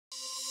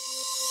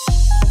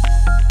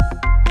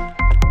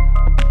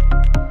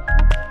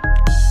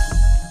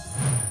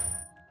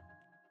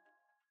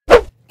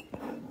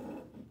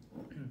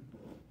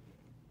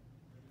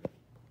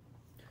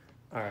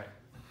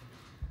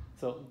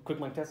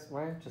mic test,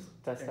 Ryan?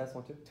 Just test, Okay. test,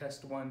 1, 2.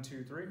 Test 1,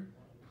 2, 3.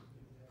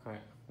 All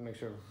right, make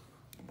sure.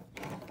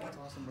 That's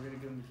awesome. We're gonna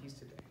give him the keys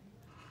today.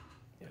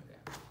 Yeah.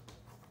 Okay.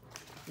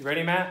 You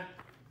ready, Matt?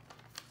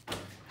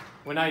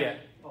 Well, not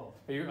yet. Oh.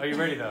 Are you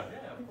ready though?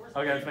 Yeah, of course.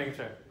 Okay, just making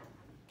sure.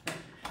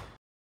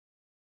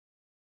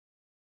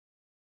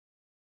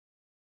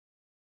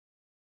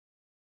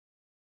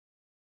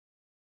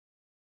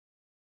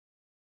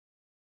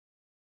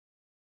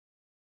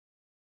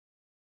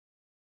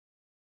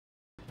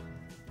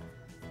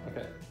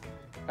 Okay.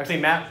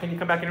 Actually, Matt, can you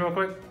come back in real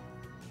quick?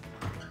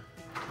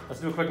 Let's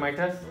do a quick mic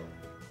test.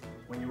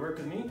 When you work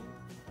with me,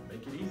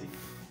 make it easy.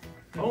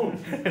 Boom.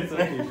 It's so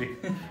easy.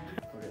 Okay.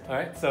 All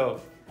right,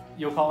 so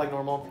you'll call like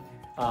normal.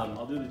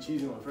 I'll do the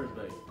cheesy one first,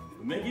 but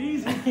make it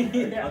easy.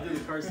 Yeah. I'll do the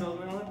car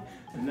salesman one.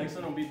 The next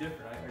one will be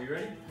different. Are you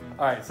ready?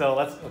 All right, so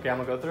okay, I'm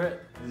gonna go through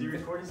it. Is he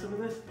recording some of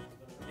this?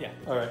 Yeah,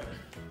 all right.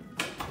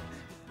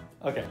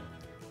 Okay,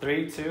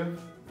 3, 2,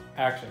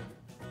 action.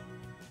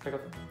 Pick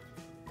up.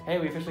 Hey,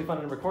 we officially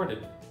funded and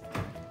recorded.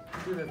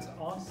 Dude, that's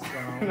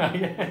awesome. Not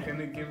yet.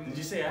 Gonna give him. Did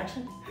you say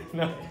action?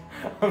 No.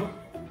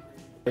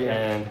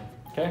 And,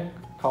 okay,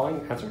 calling,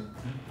 answer.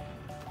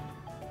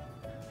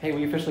 Hey,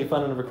 we officially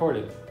funded and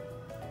recorded.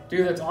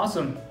 Dude, that's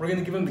awesome. We're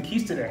gonna give him the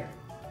keys today.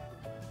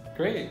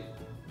 Great.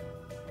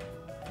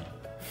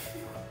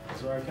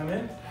 That's where I come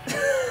in?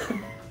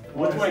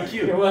 What's my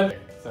cue? What?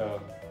 So,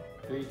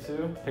 3,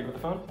 2, pick up the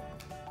phone.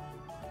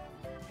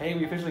 Hey,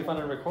 we officially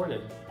funded and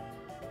recorded.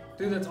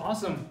 Dude, that's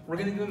awesome. We're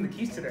gonna give him the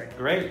keys today.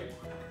 Great.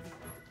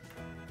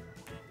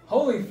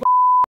 Holy f***.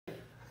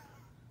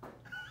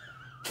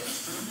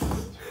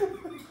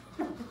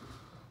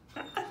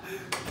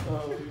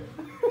 Oh.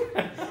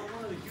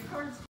 One of the cue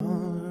cards? All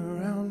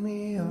around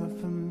me are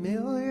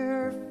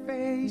familiar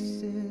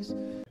faces.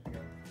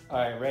 All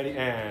right, ready,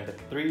 and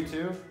 3,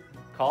 2,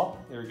 call.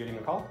 You're getting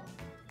a call.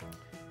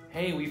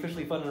 Hey, we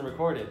officially funded and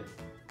recorded.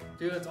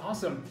 Dude, that's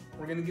awesome.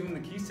 We're gonna give him the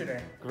keys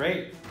today.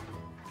 Great.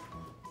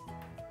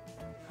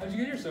 How'd you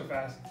get here so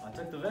fast? I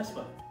took the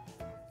Vespa.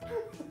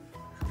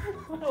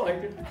 I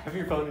like it. Have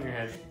your phone in your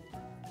hand.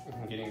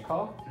 I'm getting a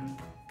call. Mm-hmm.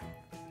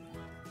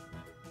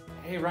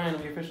 Hey, Ryan,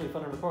 we officially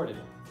funded and recorded.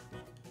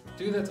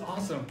 Dude, that's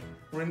awesome.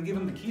 We're gonna give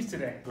him the keys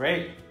today.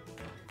 Great.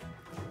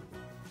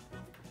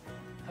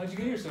 How'd you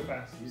get here so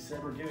fast? You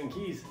said we're giving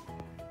keys.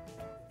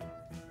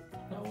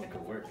 That one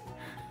could work.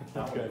 That's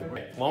That one good. could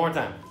work. Okay, one more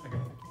time. Okay.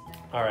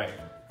 All right.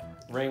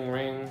 Ring,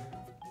 ring.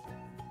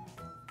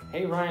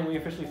 Hey, Ryan, we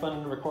officially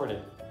funded and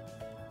recorded.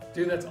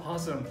 Dude, that's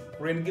awesome.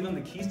 We're gonna give him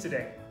the keys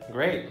today.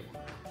 Great.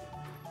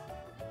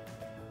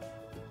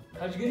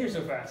 How'd you get here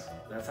so fast?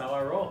 That's how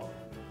I roll.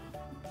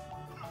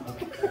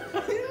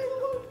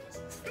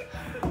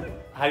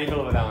 How do you feel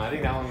about that one? I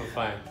think that one was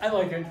fine. I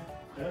like it.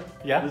 Yeah?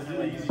 Yeah? Let's do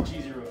the easy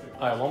cheesy real quick.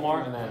 All right, one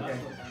more and then. Okay.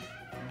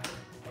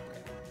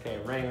 Okay,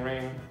 ring,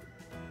 ring.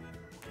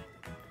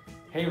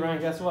 Hey, Ryan,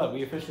 guess what?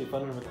 We officially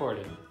funded and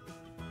recorded.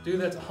 Dude,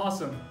 that's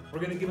awesome. We're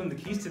gonna give him the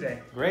keys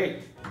today.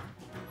 Great.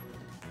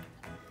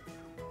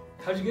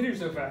 How'd you get here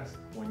so fast?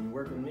 When you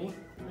work with me,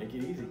 make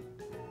it easy.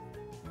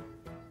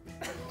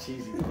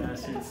 Cheesy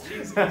bastards.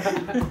 Cheesy.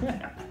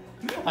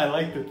 I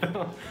liked it.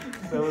 That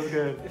was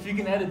good. If you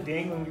can add a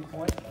ding when we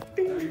point.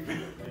 A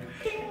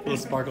little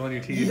sparkle on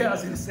your teeth. Yeah, I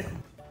was gonna say.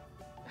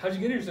 How'd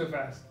you get here so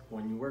fast?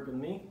 When you work with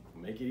me,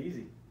 make it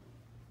easy.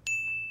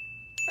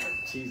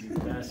 Cheesy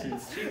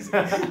bastards. Cheesy.